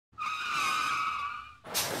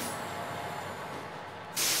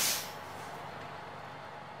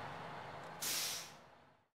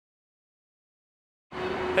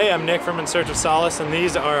Hey, I'm Nick from In Search of Solace, and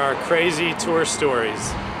these are our crazy tour stories.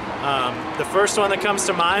 The first one that comes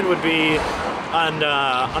to mind would be on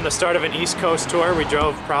the start of an East Coast tour. We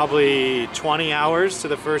drove probably 20 hours to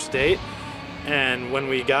the first date, and when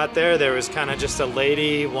we got there, there was kind of just a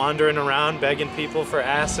lady wandering around begging people for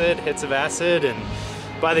acid, hits of acid, and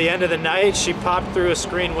by the end of the night, she popped through a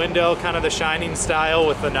screen window, kind of the Shining style,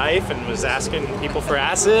 with a knife, and was asking people for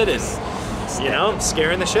acid, and you know,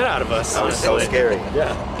 scaring the shit out of us. That was so scary.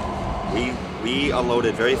 Yeah. We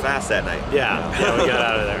unloaded very fast that night. Yeah, we got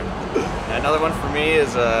out of there. Another one for me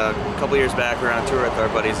is a couple years back, we were on tour with our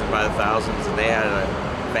buddies in By the Thousands, and they had a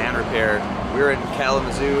van repair. We were in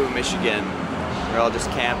Kalamazoo, Michigan. We were all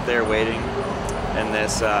just camped there waiting, and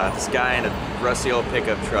this guy in a rusty old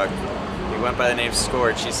pickup truck, he went by the name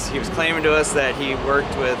Scorch. He was claiming to us that he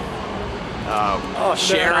worked with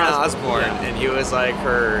Sharon Osbourne, yeah. and he was like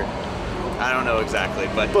her, I don't know exactly,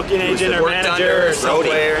 but booking agent or manager or something.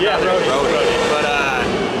 Yeah, roadie.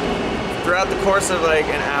 But throughout the course of like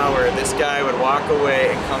an hour, this guy would walk away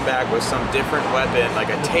and come back with some different weapon, like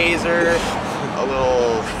a taser, a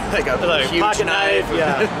little, like a huge pocket knife.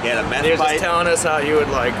 Yeah. He had a meth He was pipe. just telling us how he would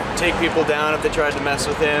like take people down if they tried to mess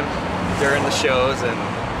with him during the shows,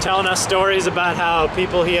 and Telling us stories about how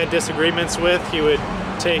people he had disagreements with, he would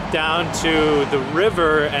take down to the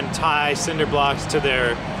river and tie cinder blocks to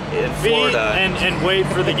their in feet Florida. and wait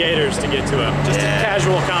for the gators to get to him. Just a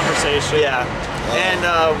casual conversation. Yeah.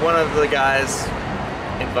 And one of the guys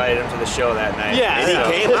invited him to the show that night. Yeah.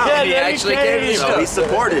 And he came out. And he actually came to the So show. we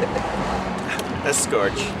supported. That's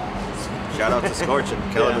Scorch. Shout out to Scorch in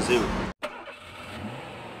Kalamazoo.